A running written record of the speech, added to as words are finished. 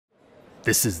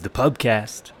This is the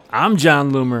PUBCAST. I'm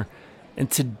John Loomer,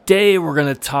 and today we're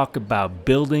going to talk about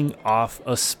building off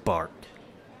a spark.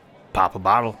 Pop a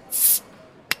bottle.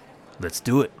 Let's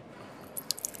do it.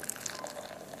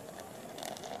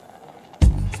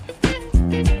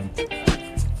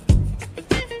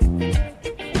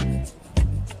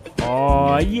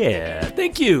 Oh, yeah.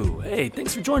 Thank you. Hey,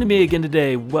 thanks for joining me again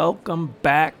today. Welcome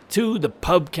back to the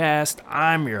PUBCAST.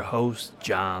 I'm your host,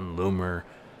 John Loomer.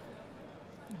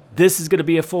 This is going to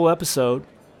be a full episode.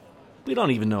 We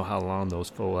don't even know how long those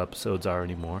full episodes are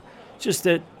anymore. Just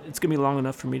that it's going to be long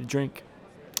enough for me to drink.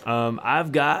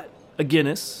 I've got a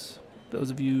Guinness. Those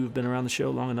of you who've been around the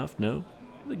show long enough know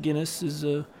the Guinness is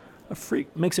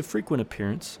makes a frequent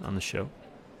appearance on the show.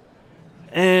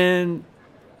 And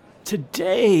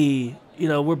today,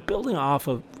 we're building off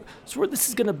of, so this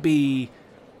is going to be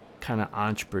kind of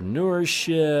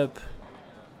entrepreneurship,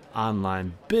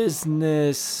 online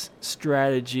business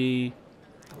strategy,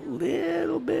 a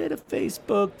little bit of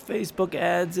Facebook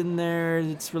ads in there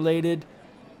that's related.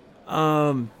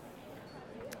 But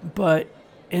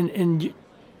we've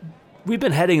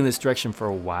been heading in this direction for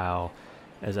a while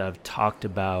as I've talked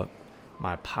about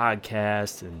my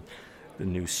podcast and the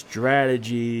new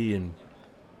strategy. And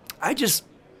I just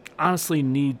honestly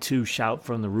need to shout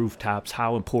from the rooftops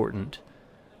how important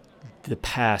the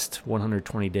past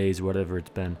 120 days, whatever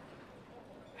it's been,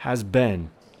 has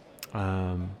been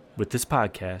with this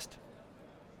podcast.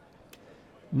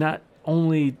 Not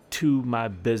only to my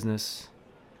business,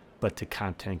 but to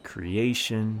content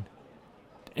creation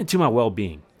and to my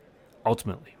well-being,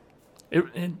 ultimately.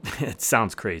 It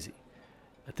sounds crazy.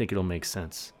 I think it'll make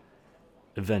sense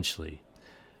eventually.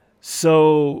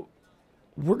 So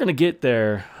we're going to get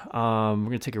there. We're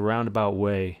going to take a roundabout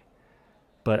way.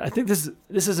 But I think this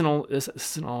isn't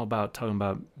all about talking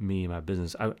about me and my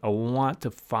business. I want to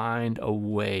find a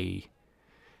way,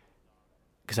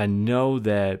 because I know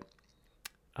that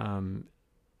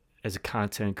as a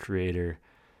content creator,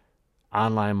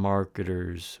 online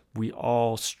marketers, we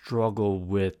all struggle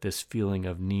with this feeling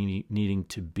of needing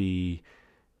to be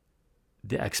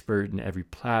the expert in every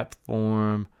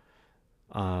platform,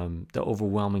 the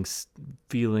overwhelming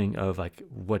feeling of like,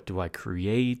 what do I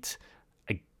create?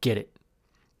 I get it.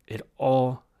 It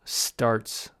all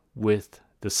starts with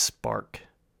the spark.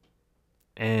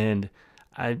 And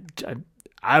I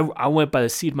went by the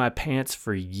seat of my pants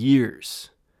for years.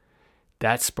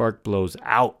 That spark blows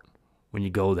out when you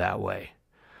go that way.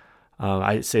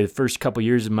 I'd say the first couple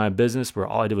years of my business where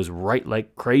all I did was write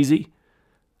like crazy.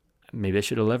 Maybe I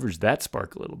should have leveraged that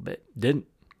spark a little bit. Didn't.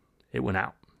 It went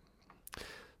out.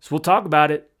 So we'll talk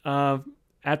about it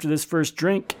after this first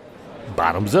drink.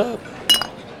 Bottoms up.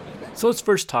 So let's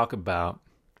first talk about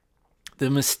the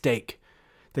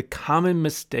common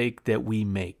mistake that we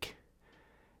make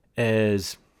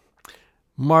as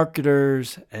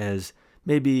marketers, as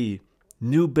maybe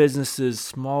new businesses,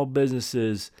 small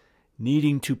businesses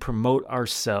needing to promote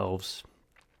ourselves.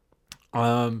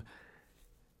 I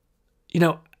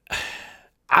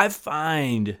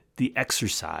find the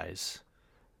exercise,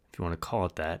 if you want to call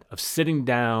it that, of sitting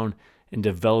down and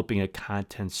developing a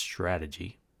content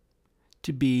strategy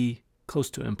to be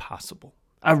close to impossible.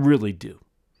 I really do.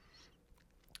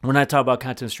 When I talk about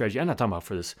content strategy, I'm not talking about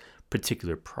for this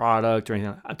particular product or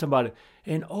anything. I'm talking about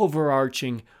an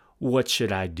overarching, what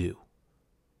should I do?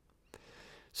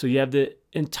 So you have the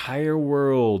entire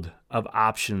world of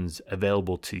options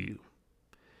available to you.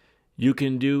 You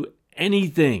can do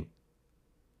anything.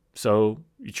 So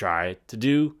you try to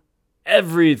do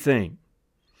everything.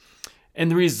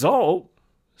 And the result,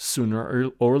 sooner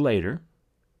or later,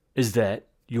 is that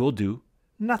you'll do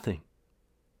nothing.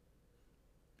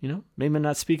 Maybe I'm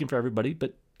not speaking for everybody,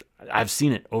 but I've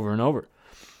seen it over and over.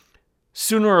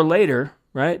 Sooner or later,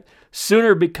 right?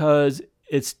 Sooner because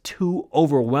it's too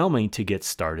overwhelming to get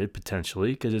started,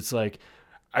 potentially, because it's like,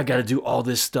 I got to do all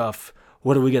this stuff.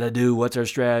 What do we got to do? What's our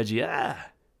strategy?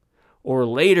 Or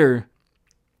later,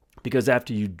 because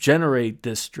after you generate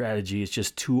this strategy, it's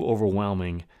just too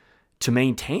overwhelming to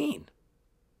maintain.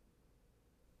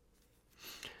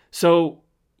 So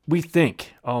we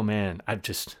think, oh man, I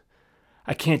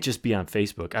can't just be on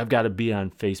Facebook. I've got to be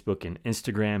on Facebook and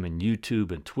Instagram and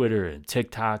YouTube and Twitter and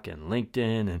TikTok and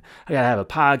LinkedIn, and I got to have a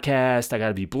podcast. I got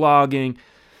to be blogging.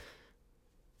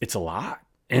 It's a lot.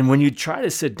 And when you try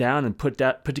to sit down and put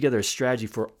together a strategy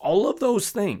for all of those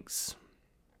things,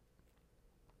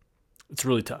 it's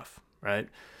really tough, right?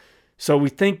 So we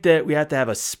think that we have to have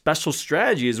a special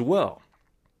strategy as well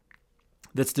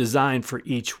that's designed for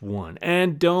each one.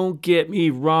 And don't get me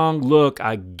wrong. Look,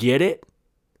 I get it.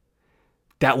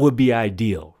 That would be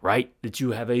ideal, right? That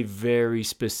you have a very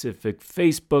specific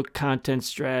Facebook content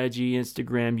strategy,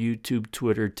 Instagram, YouTube,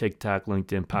 Twitter, TikTok,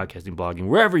 LinkedIn, podcasting, blogging,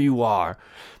 wherever you are.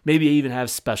 Maybe even have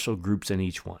special groups in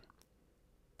each one.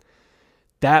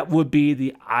 That would be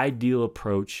the ideal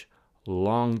approach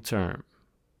long term.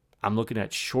 I'm looking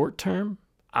at short term.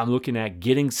 I'm looking at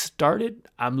getting started.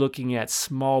 I'm looking at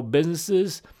small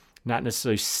businesses, not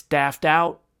necessarily staffed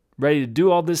out, ready to do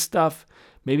all this stuff.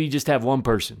 Maybe you just have one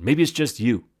person. Maybe it's just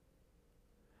you.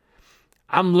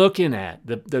 I'm looking at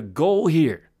the goal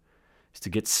here is to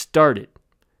get started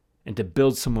and to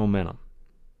build some momentum.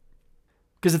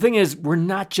 Because the thing is, we're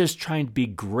not just trying to be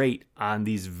great on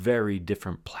these very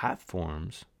different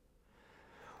platforms.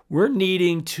 We're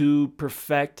needing to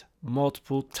perfect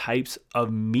multiple types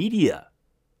of media,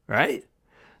 right?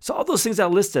 So all those things I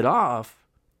listed off,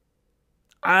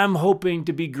 I'm hoping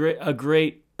to be a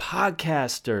great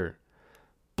podcaster,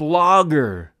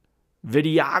 blogger,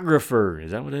 videographer.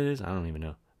 Is that what it is? I don't even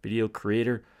know. Video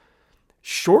creator,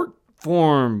 short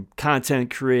form content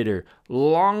creator,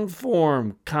 long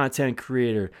form content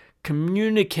creator,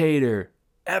 communicator,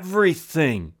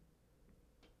 everything.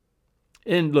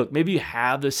 And look, maybe you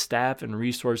have the staff and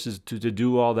resources to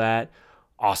do all that.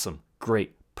 Awesome.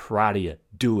 Great. Proud of you.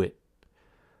 Do it.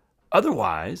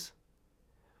 Otherwise,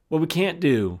 what we can't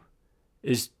do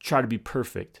is try to be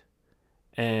perfect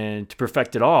and to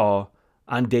perfect it all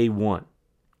on day one.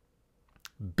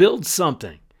 Build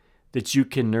something that you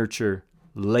can nurture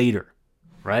later,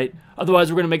 right? Otherwise,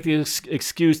 we're going to make the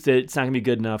excuse that it's not going to be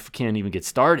good enough, can't even get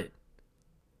started.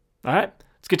 All right,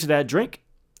 let's get to that drink.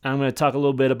 I'm going to talk a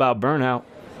little bit about burnout.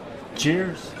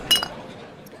 Cheers.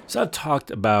 So I've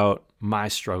talked about my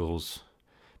struggles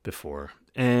before,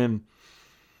 and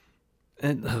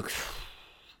look,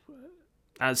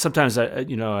 sometimes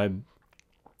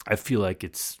I feel like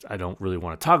I don't really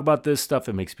want to talk about this stuff.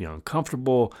 It makes me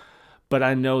uncomfortable, but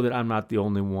I know that I'm not the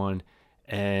only one,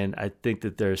 and I think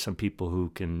that there are some people who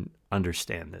can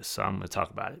understand this, so I'm going to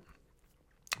talk about it.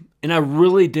 And I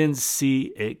really didn't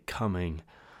see it coming,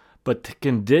 but the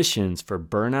conditions for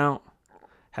burnout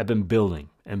have been building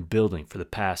and building for the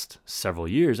past several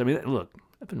years. I mean, look,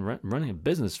 I've been running a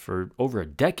business for over a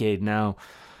decade now.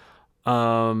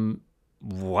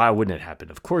 Why wouldn't it happen?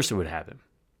 Of course it would happen.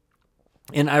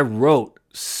 And I wrote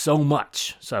so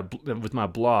much with my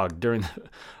blog during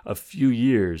a few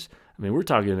years. I mean, we're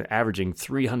talking averaging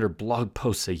 300 blog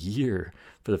posts a year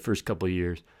for the first couple of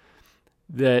years.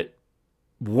 That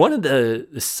one of the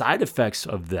side effects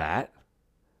of that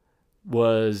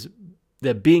was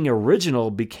that being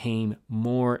original became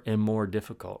more and more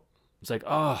difficult. It's like,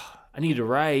 oh, I need to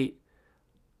write,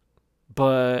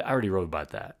 but I already wrote about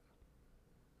that.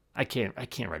 I can't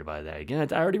write about that again.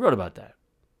 I already wrote about that.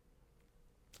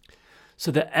 So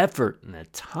the effort and the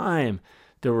time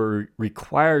that were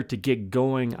required to get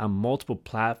going on multiple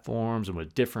platforms and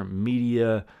with different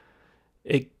media,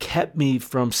 it kept me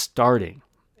from starting,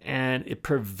 and it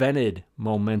prevented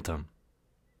momentum.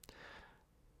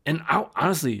 And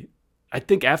honestly, I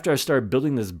think after I started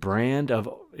building this brand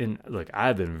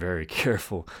I've been very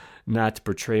careful not to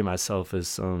portray myself as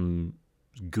some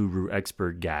guru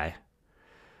expert guy.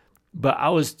 But I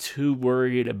was too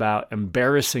worried about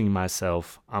embarrassing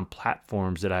myself on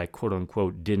platforms that I quote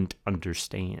unquote didn't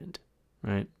understand,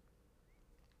 right?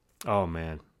 Oh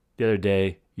man, the other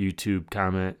day, YouTube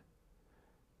comment,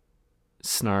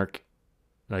 snark,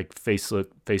 like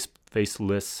faceless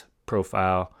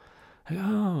profile. Like,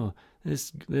 oh,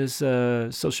 this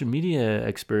social media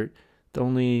expert,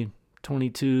 only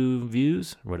 22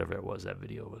 views, or whatever it was that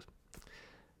video was.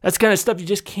 That's the kind of stuff you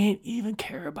just can't even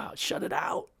care about. Shut it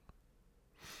out.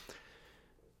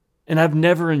 And I've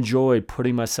never enjoyed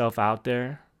putting myself out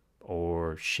there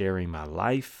or sharing my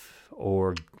life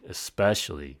or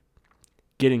especially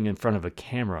getting in front of a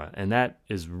camera. And that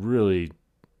is really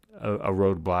a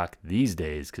roadblock these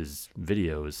days because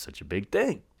video is such a big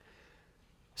thing.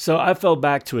 So I fell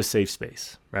back to a safe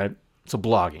space, right? So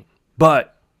blogging.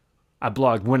 But I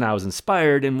blogged when I was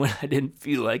inspired and when I didn't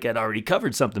feel like I'd already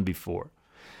covered something before.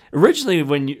 Originally,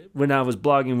 when I was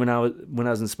blogging, when I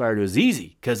was inspired, it was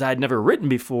easy because I'd never written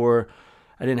before.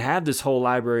 I didn't have this whole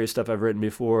library of stuff I've written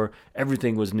before.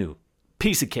 Everything was new.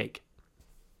 Piece of cake.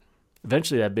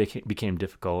 Eventually, that became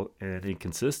difficult and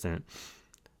inconsistent.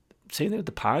 Same thing with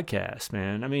the podcast,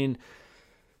 man. I mean,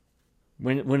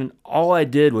 when all I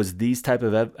did was these type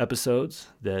of episodes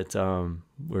that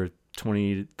were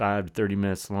 25 to 30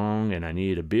 minutes long, and I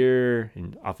needed a beer,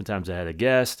 and oftentimes I had a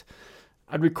guest,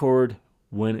 I'd record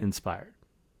when inspired,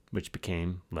 which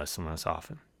became less and less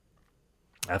often.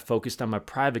 I focused on my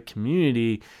private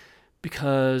community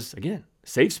because, again,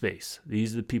 safe space.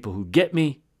 These are the people who get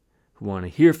me, who want to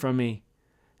hear from me.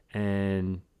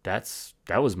 And that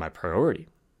was my priority.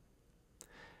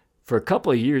 For a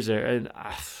couple of years there, and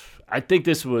I think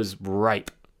this was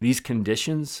ripe. These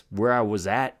conditions where I was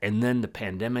at, and then the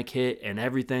pandemic hit and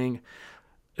everything,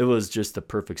 it was just the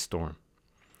perfect storm.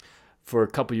 For a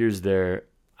couple of years there,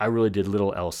 I really did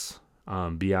little else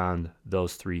beyond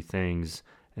those three things,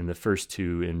 and the first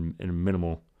two in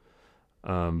minimal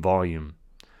volume.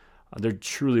 There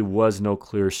truly was no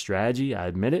clear strategy, I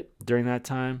admit it, during that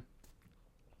time.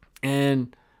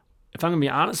 And if I'm going to be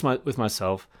honest with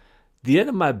myself, the end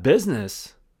of my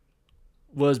business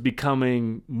was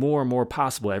becoming more and more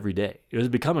possible every day. It was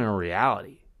becoming a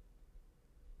reality.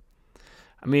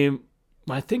 I mean,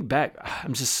 when I think back,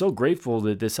 I'm just so grateful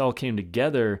that this all came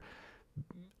together.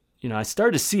 You know, I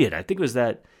started to see it. I think it was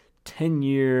that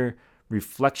 10-year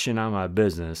reflection on my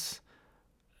business.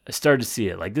 I started to see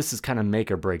it. Like, this is kind of make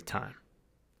or break time.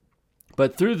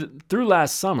 But through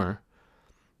last summer,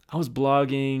 I was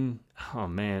blogging,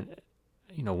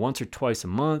 once or twice a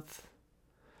month.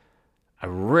 I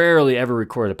rarely ever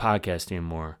record a podcast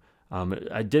anymore.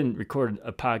 I didn't record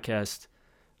a podcast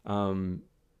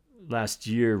last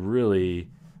year, really,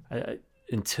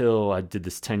 until I did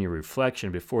this 10-year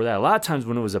reflection. Before that, a lot of times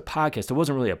when it was a podcast, it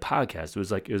wasn't really a podcast. It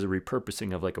was a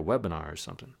repurposing of like a webinar or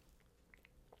something.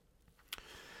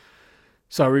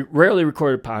 So I rarely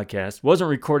recorded podcasts. Wasn't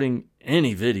recording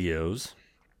any videos.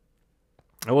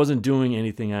 I wasn't doing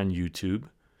anything on YouTube.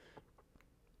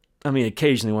 I mean,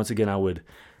 occasionally, once again, I would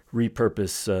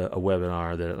repurpose a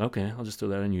webinar that, I'll just throw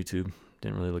that on YouTube.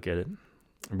 Didn't really look at it.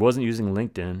 I wasn't using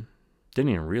LinkedIn. Didn't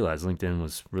even realize LinkedIn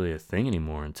was really a thing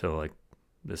anymore until like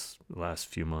this last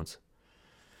few months.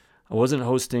 I wasn't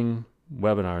hosting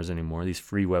webinars anymore, these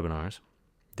free webinars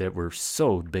that were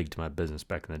so big to my business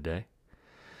back in the day,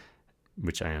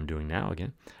 which I am doing now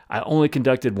again. I only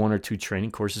conducted 1 or 2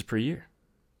 training courses per year.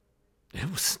 It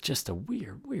was just a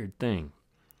weird thing.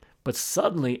 But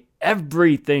suddenly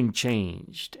everything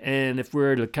changed. And if we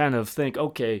were to kind of think,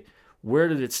 okay, where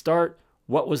did it start?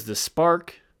 What was the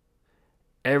spark?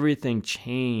 Everything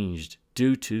changed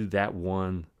due to that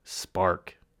one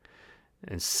spark.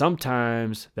 And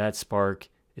sometimes that spark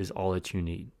is all that you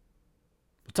need.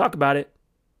 We'll talk about it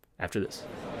after this.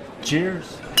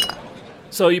 Cheers.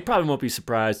 So you probably won't be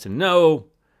surprised to know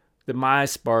that my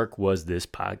spark was this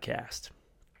podcast.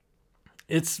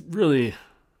 It's really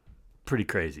pretty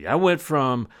crazy. I went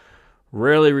from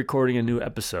rarely recording a new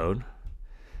episode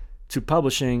to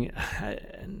publishing.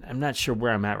 I'm not sure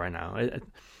where I'm at right now.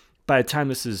 By the time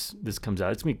this comes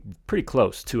out, it's me pretty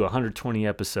close to 120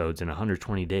 episodes in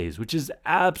 120 days, which is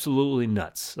absolutely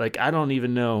nuts. Like, I don't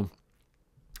even know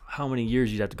how many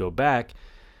years you'd have to go back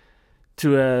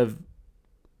to have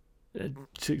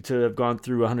gone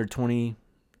through 120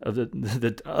 of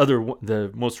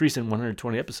the most recent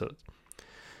 120 episodes.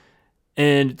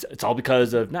 And it's all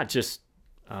because of not just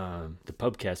the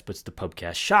PUBCAST, but it's the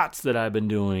PUBCAST shots that I've been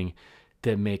doing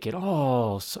that make it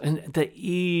all so, and the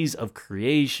ease of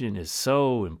creation is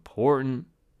so important.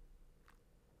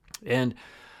 And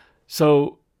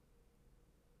so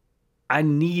I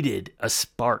needed a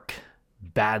spark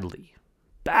badly,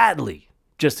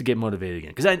 just to get motivated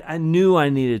again. Because I knew I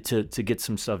needed to get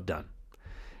some stuff done.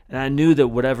 And I knew that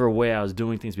whatever way I was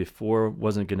doing things before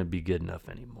wasn't going to be good enough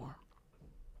anymore.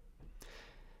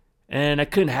 And I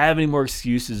couldn't have any more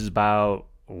excuses about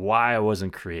why I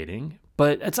wasn't creating.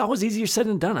 But it's always easier said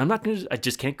than done. I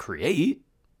just can't create,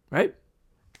 right?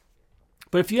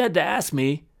 But if you had to ask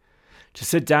me to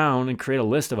sit down and create a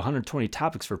list of 120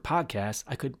 topics for podcasts,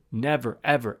 I could never,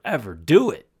 ever, ever do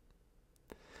it.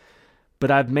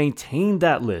 But I've maintained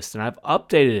that list and I've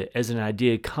updated it as an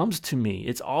idea comes to me.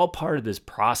 It's all part of this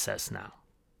process now.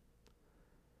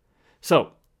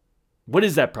 So, what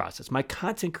is that process? My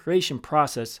content creation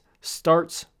process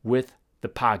starts with the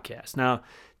podcast. Now,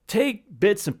 take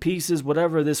bits and pieces,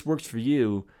 whatever this works for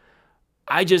you.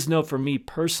 I just know for me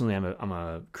personally, I'm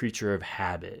a creature of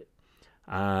habit.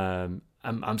 I'm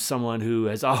someone who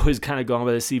has always kind of gone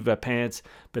by the seat of my pants,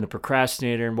 been a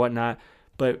procrastinator and whatnot,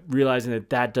 but realizing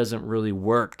that doesn't really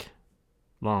work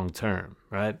long term,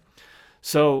 right?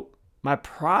 So my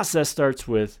process starts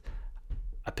with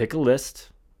I pick a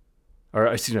list,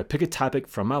 I pick a topic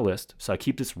from my list. So I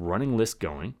keep this running list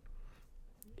going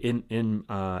in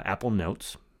Apple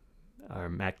Notes or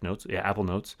Mac Notes, Apple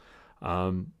Notes,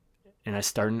 and I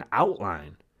start an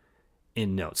outline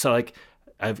in Notes. So like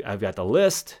I've got the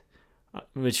list,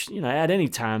 which at any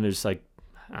time there's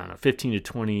 15 to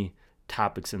 20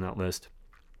 topics in that list,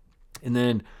 and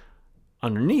then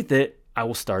underneath it I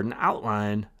will start an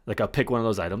outline. Like I'll pick one of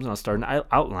those items and I'll start an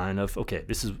outline of, okay,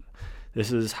 this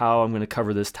is how I'm going to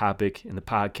cover this topic in the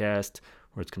podcast.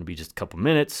 where it's going to be just a couple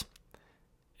minutes.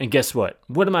 And guess what?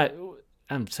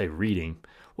 I'm say reading.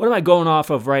 What am I going off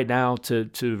of right now to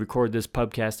record this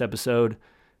PUBCAST episode?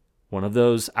 One of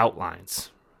those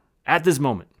outlines at this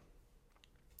moment.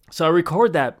 So I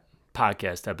record that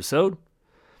podcast episode.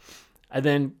 I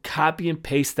then copy and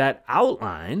paste that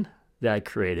outline that I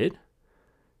created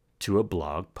to a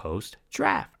blog post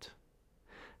draft.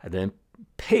 I then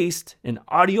paste an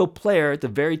audio player at the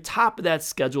very top of that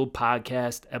scheduled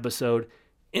podcast episode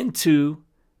into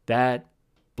that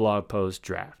blog post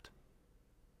draft.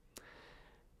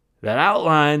 That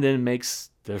outline then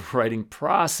makes the writing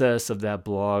process of that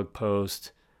blog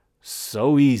post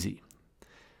so easy.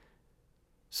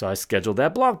 So I scheduled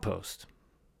that blog post.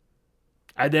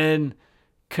 I then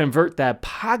convert that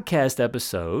podcast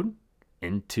episode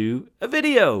into a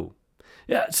video.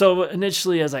 Yeah, so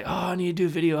initially I was like, oh, I need to do a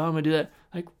video. How am I going to do that?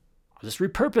 Like, I'll just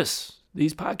repurpose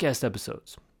these podcast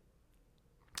episodes.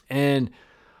 And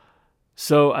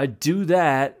so I do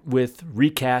that with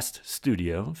Recast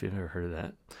Studio, if you've ever heard of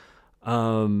that,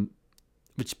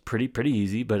 which is pretty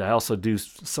easy, but I also do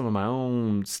some of my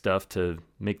own stuff to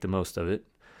make the most of it.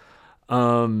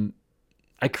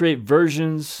 I create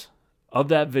versions of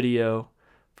that video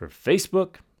for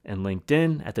Facebook and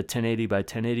LinkedIn at the 1080 by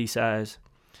 1080 size,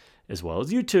 as well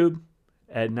as YouTube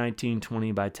at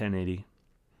 1920 by 1080.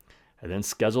 I then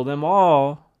schedule them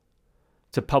all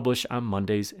to publish on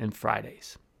Mondays and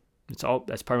Fridays.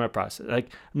 That's part of my process.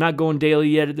 Like, I'm not going daily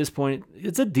yet at this point.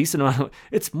 It's a decent amount.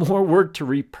 It's more work to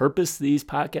repurpose these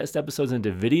podcast episodes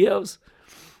into videos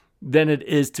than it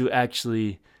is to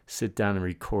actually sit down and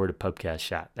record a PUBCAST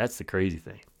shot. That's the crazy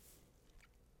thing.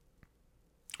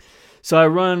 So I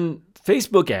run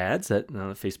Facebook ads on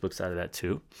the Facebook side of that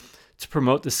too, to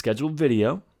promote the scheduled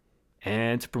video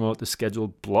and to promote the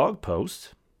scheduled blog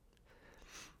post.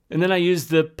 And then I use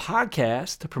the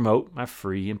podcast to promote my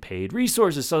free and paid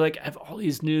resources. So like I have all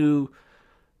these new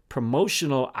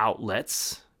promotional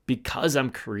outlets because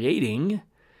I'm creating,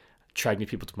 attracting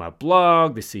people to my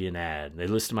blog. They see an ad. They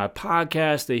listen to my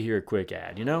podcast. They hear a quick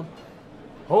ad,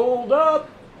 Hold up.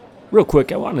 Real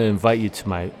quick, I want to invite you to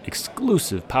my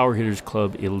exclusive Power Hitters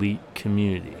Club Elite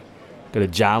community. Go to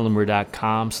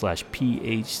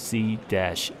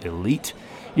johnlimber.com/PHC-elite.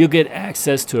 You'll get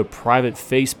access to a private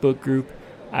Facebook group.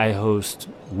 I host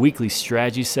weekly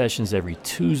strategy sessions every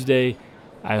Tuesday.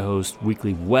 I host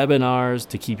weekly webinars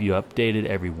to keep you updated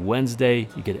every Wednesday.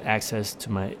 You get access to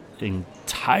my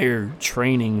entire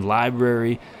training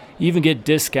library. You even get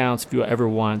discounts if you ever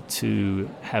want to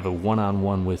have a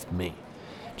one-on-one with me.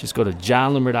 Just go to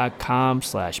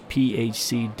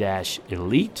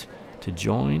johnlimber.com/PHC-elite to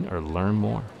join or learn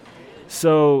more.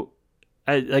 So,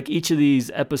 like each of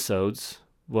these episodes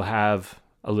will have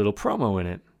a little promo in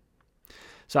it.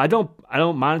 So I don't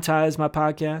monetize my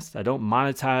podcast. I don't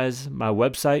monetize my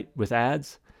website with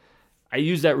ads. I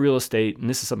use that real estate, and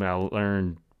this is something I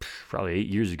learned probably 8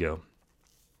 years ago,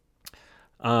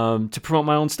 to promote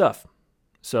my own stuff.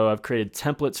 So I've created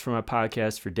templates for my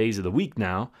podcast for days of the week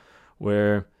now,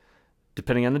 where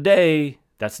depending on the day,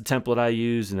 that's the template I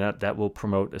use, and that will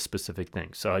promote a specific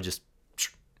thing. So I just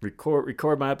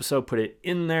record my episode, put it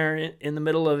in there in the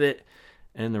middle of it,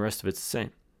 and the rest of it's the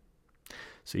same.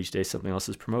 So each day something else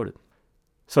is promoted.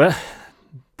 So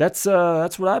that's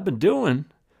what I've been doing.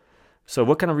 So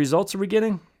what kind of results are we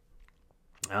getting?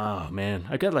 Oh man,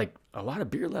 I got like a lot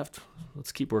of beer left.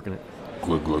 Let's keep working it.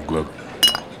 Glug, glug, glug.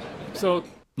 So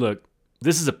look,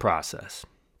 this is a process.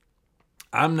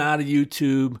 I'm not a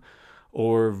YouTube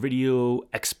or video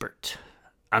expert.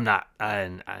 I'm not.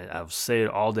 I'll say it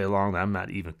all day long that I'm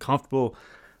not even comfortable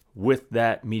with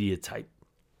that media type.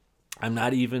 I'm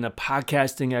not even a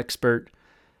podcasting expert.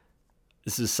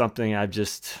 This is something I've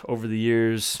just, over the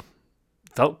years,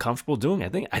 felt comfortable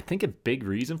doing. I think a big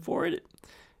reason for it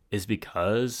is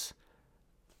because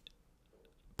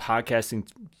podcasting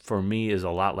for me is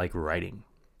a lot like writing.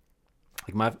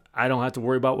 Like I don't have to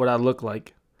worry about what I look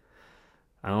like.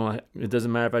 It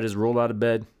doesn't matter if I just roll out of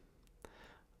bed,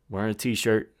 wearing a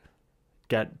t-shirt,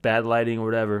 got bad lighting or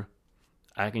whatever.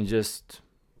 I can just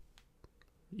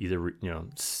either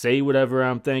say whatever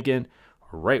I'm thinking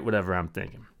or write whatever I'm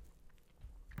thinking.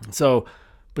 So,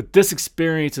 but this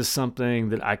experience is something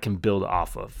that I can build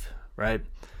off of, right?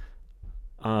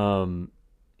 And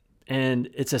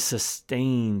it's a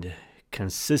sustained,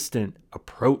 consistent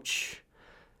approach.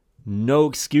 No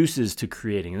excuses to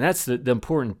creating. And that's the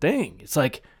important thing. It's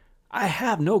like, I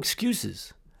have no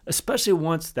excuses, especially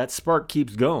once that spark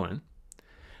keeps going.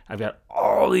 I've got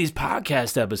all these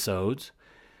podcast episodes.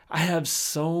 I have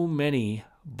so many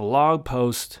blog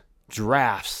post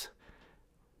drafts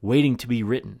waiting to be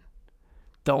written.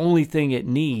 The only thing it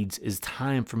needs is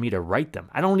time for me to write them.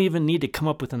 I don't even need to come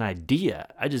up with an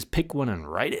idea. I just pick one and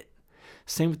write it.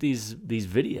 Same with these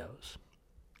videos.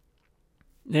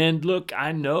 And look,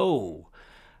 I know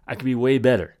I could be way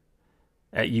better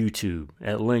at YouTube,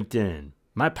 at LinkedIn,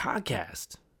 my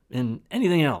podcast, and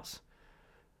anything else.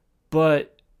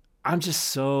 But I'm just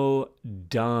so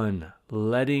done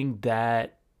letting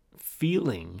that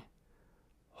feeling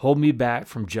hold me back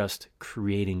from just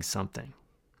creating something.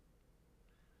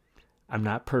 I'm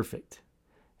not perfect,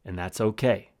 and that's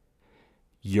okay.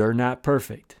 You're not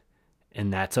perfect,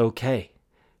 and that's okay.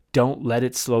 Don't let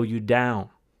it slow you down.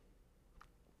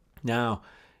 Now,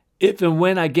 if and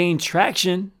when I gain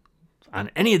traction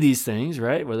on any of these things,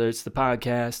 right, whether it's the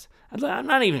podcast, I'm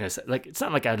not even going to say, like, it's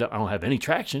not like I don't have any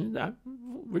traction.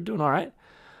 We're doing all right.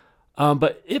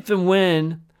 But if and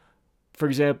when, for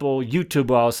example, YouTube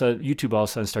all of a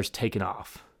sudden starts taking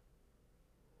off,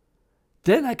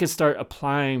 then I can start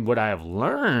applying what I have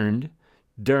learned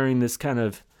during this kind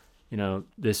of,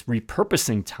 this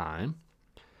repurposing time.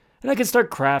 And I can start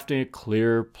crafting a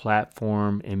clear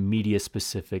platform and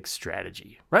media-specific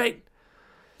strategy, right?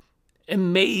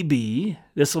 And maybe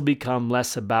this will become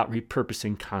less about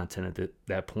repurposing content at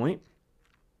that point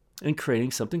and creating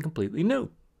something completely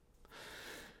new.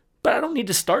 But I don't need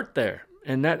to start there.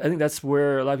 And I think that's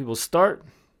where a lot of people start.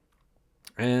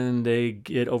 And they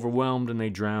get overwhelmed and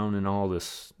they drown in all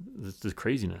this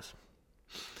craziness.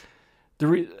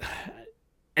 And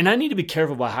I need to be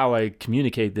careful about how I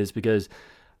communicate this, because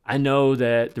I know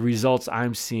that the results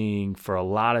I'm seeing for a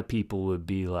lot of people would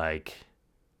be like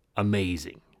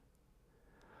amazing.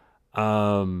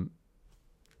 That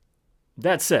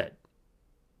said,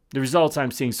 the results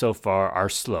I'm seeing so far are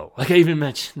slow. Like I even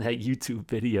mentioned that YouTube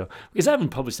video, because I haven't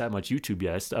published that much YouTube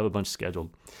yet. I still have a bunch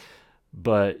scheduled.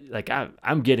 But like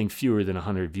I'm getting fewer than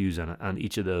 100 views on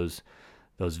each of those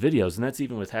videos. And that's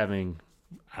even with having,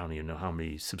 I don't even know how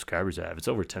many subscribers I have. It's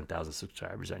over 10,000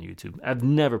 subscribers on YouTube. I've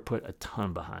never put a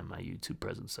ton behind my YouTube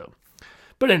presence.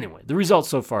 But anyway, the results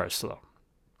so far are slow.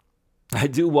 I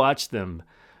do watch them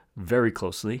very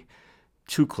closely,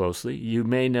 too closely. You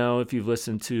may know, if you've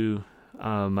listened to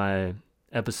my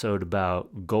episode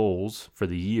about goals for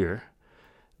the year,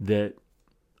 that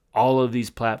all of these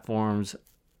platforms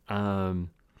and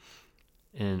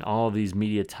all of these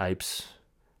media types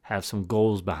have some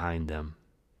goals behind them.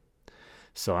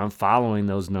 So I'm following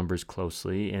those numbers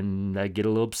closely, and I get a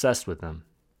little obsessed with them.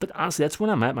 But honestly, that's when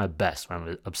I'm at my best, when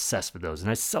I'm obsessed with those.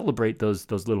 And I celebrate those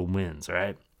little wins,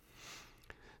 right?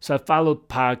 So I follow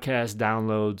podcast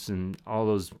downloads and all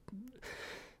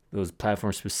those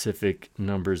platform-specific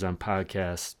numbers on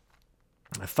podcasts.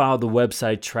 I follow the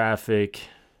website traffic.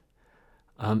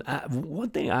 One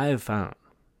thing I have found,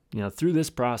 through this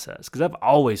process, because I've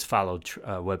always followed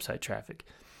website traffic,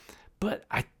 but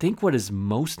I think what is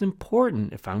most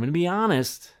important, if I'm going to be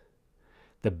honest,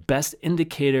 the best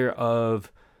indicator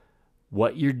of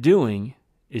what you're doing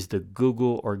is the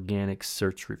Google organic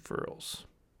search referrals.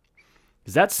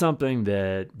 Because that's something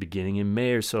that beginning in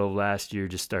May or so of last year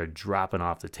just started dropping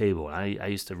off the table. And I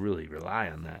used to really rely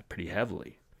on that pretty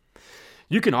heavily.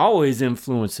 You can always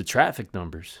influence the traffic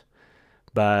numbers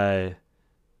by,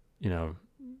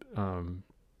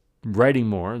 writing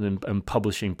more and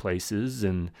publishing places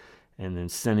and then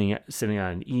sending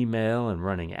out an email and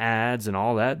running ads and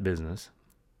all that business.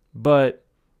 But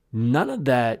none of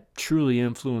that truly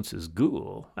influences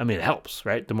Google. I mean, it helps,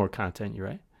 right? The more content you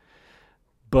write.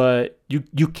 But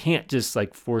you can't just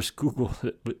like force Google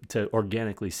to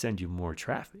organically send you more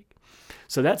traffic.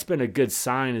 So that's been a good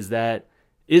sign, is that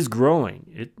is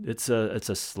growing. It's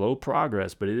a slow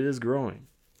progress, but it is growing.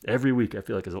 Every week I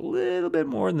feel like it's a little bit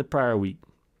more than the prior week.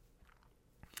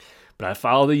 But I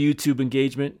follow the YouTube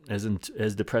engagement,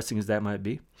 as depressing as that might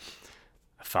be.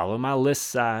 I follow my list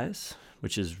size,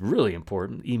 which is really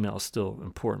important. Email is still an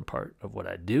important part of what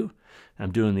I do.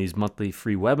 I'm doing these monthly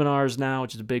free webinars now,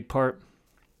 which is a big part.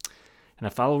 And I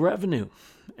follow revenue.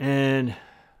 And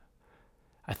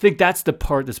I think that's the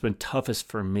part that's been toughest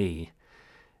for me,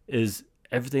 is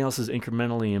everything else is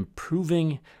incrementally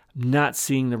improving. Not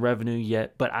seeing the revenue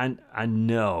yet, but I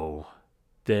know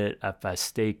that if I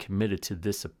stay committed to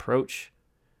this approach,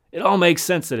 it all makes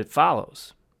sense that it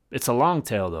follows. It's a long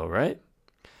tail though, right?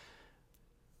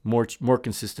 More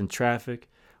consistent traffic,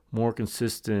 more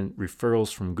consistent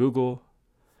referrals from Google,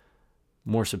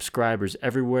 more subscribers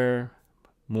everywhere,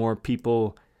 more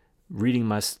people reading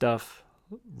my stuff,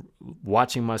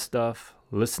 watching my stuff,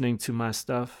 listening to my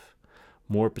stuff,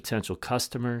 more potential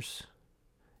customers,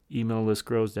 email list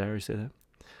grows. Did I already say that?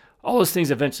 All those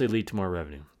things eventually lead to more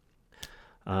revenue.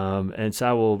 And so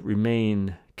I will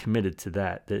remain committed to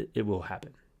that it will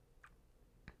happen.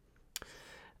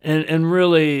 And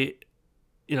really,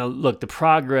 look, the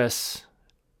progress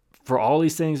for all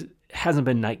these things hasn't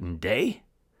been night and day,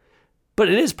 but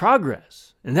it is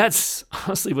progress. And that's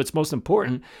honestly what's most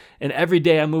important. And every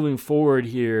day I'm moving forward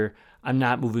here, I'm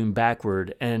not moving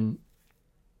backward. And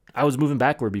I was moving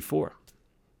backward before.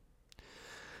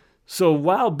 So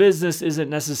while business isn't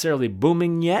necessarily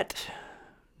booming yet,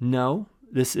 no,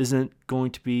 this isn't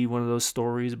going to be one of those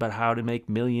stories about how to make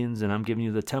millions, and I'm giving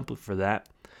you the template for that.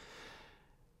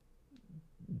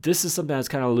 This is something I was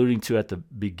kind of alluding to at the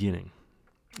beginning.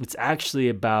 It's actually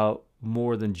about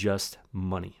more than just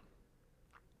money.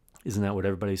 Isn't that what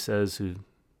everybody says who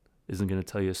isn't going to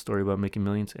tell you a story about making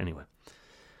millions? Anyway,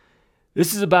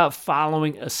 this is about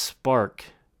following a spark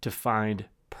to find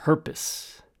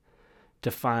purpose, to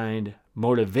find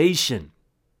motivation.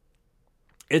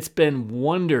 It's been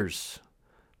wonders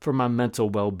for my mental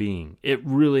well-being. It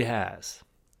really has.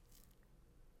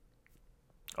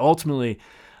 Ultimately,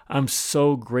 I'm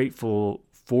so grateful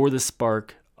for the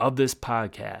spark of this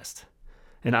podcast.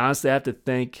 And honestly, I have to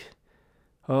thank,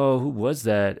 who was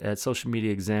that at Social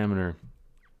Media Examiner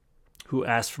who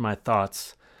asked for my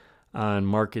thoughts on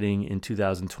marketing in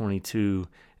 2022.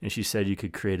 And she said you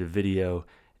could create a video,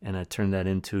 and I turned that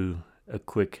into a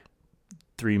quick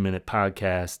 3-minute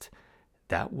podcast.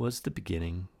 That was the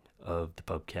beginning of the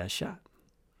PUBCAST shot.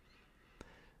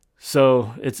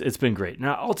 So it's been great.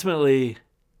 Now, ultimately,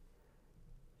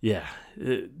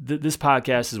 this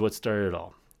podcast is what started it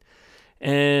all.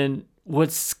 And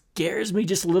what scares me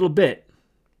just a little bit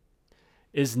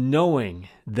is knowing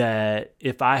that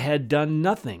if I had done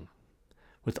nothing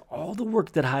with all the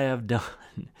work that I have done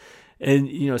and,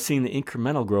 seeing the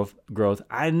incremental growth,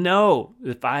 I know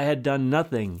if I had done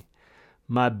nothing,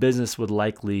 my business would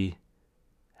likely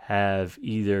have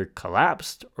either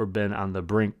collapsed or been on the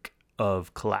brink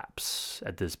of collapse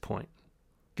at this point.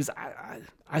 Because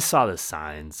I saw the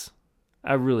signs.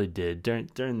 I really did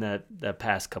during that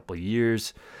past couple of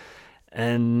years.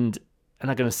 And I'm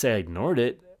not going to say I ignored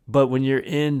it, but when you're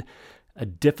in a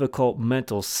difficult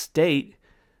mental state,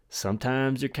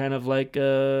 sometimes you're kind of like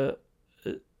a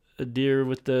deer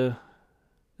with the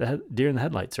deer in the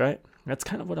headlights, right? That's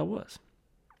kind of what I was.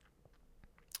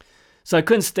 So I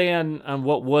couldn't stay on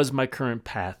what was my current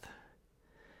path.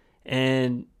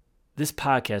 And this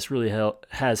podcast really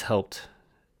has helped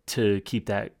to keep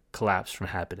that collapse from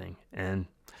happening. And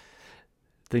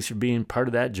thanks for being part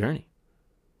of that journey.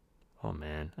 Oh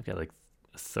man, I've got like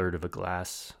a third of a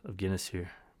glass of Guinness here.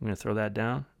 I'm going to throw that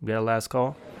down. We got a last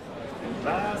call?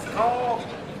 Last call.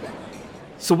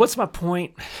 So what's my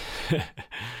point?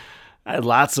 I had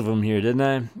lots of them here,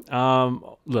 didn't I?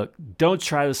 Look, don't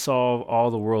try to solve all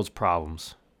the world's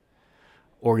problems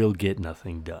or you'll get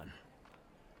nothing done.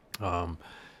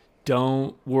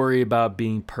 Don't worry about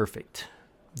being perfect.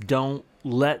 Don't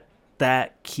let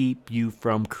that keep you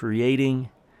from creating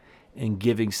and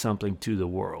giving something to the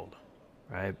world,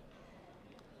 right?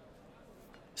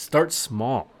 Start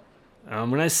small.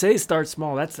 When I say start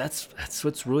small, that's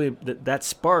what's really, that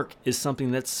spark is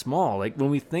something that's small. Like when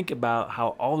we think about how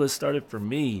all this started for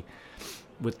me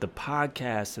with the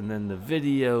podcast and then the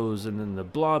videos and then the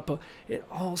blog post, it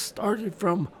all started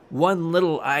from one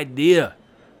little idea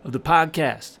of the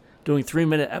podcast, doing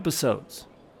 3-minute episodes.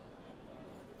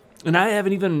 And I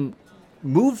haven't even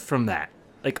moved from that.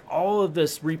 Like all of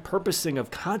this repurposing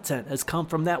of content has come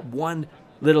from that one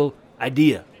little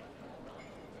idea.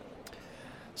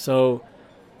 So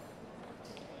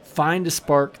find a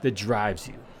spark that drives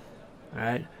you, all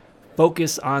right?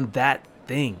 Focus on that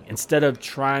thing instead of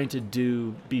trying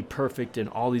to be perfect in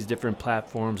all these different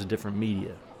platforms and different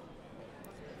media.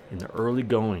 In the early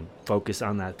going, focus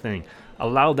on that thing.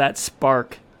 Allow that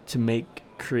spark to make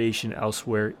creation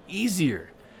elsewhere easier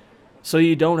so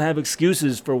you don't have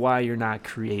excuses for why you're not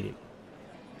creating.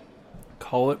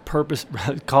 Call it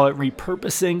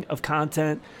repurposing of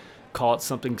content. Call it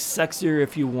something sexier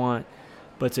if you want,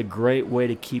 but it's a great way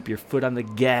to keep your foot on the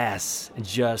gas and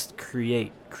just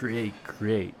create.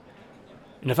 And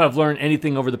if I've learned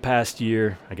anything over the past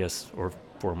year, I guess, or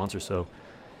 4 months or so,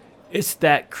 it's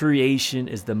that creation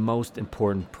is the most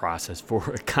important process for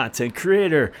a content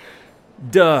creator.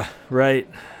 Duh, right?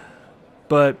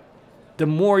 But the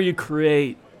more you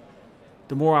create,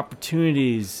 the more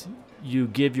opportunities you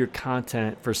give your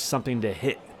content for something to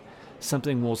hit.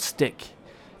 Something will stick.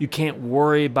 You can't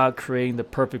worry about creating the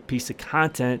perfect piece of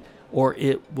content or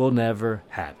it will never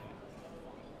happen.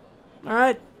 All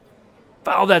right?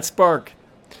 Follow that spark.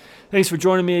 Thanks for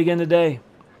joining me again today.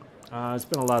 It's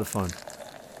been a lot of fun.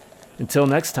 Until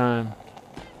next time,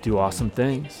 do awesome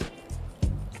things.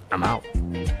 I'm out.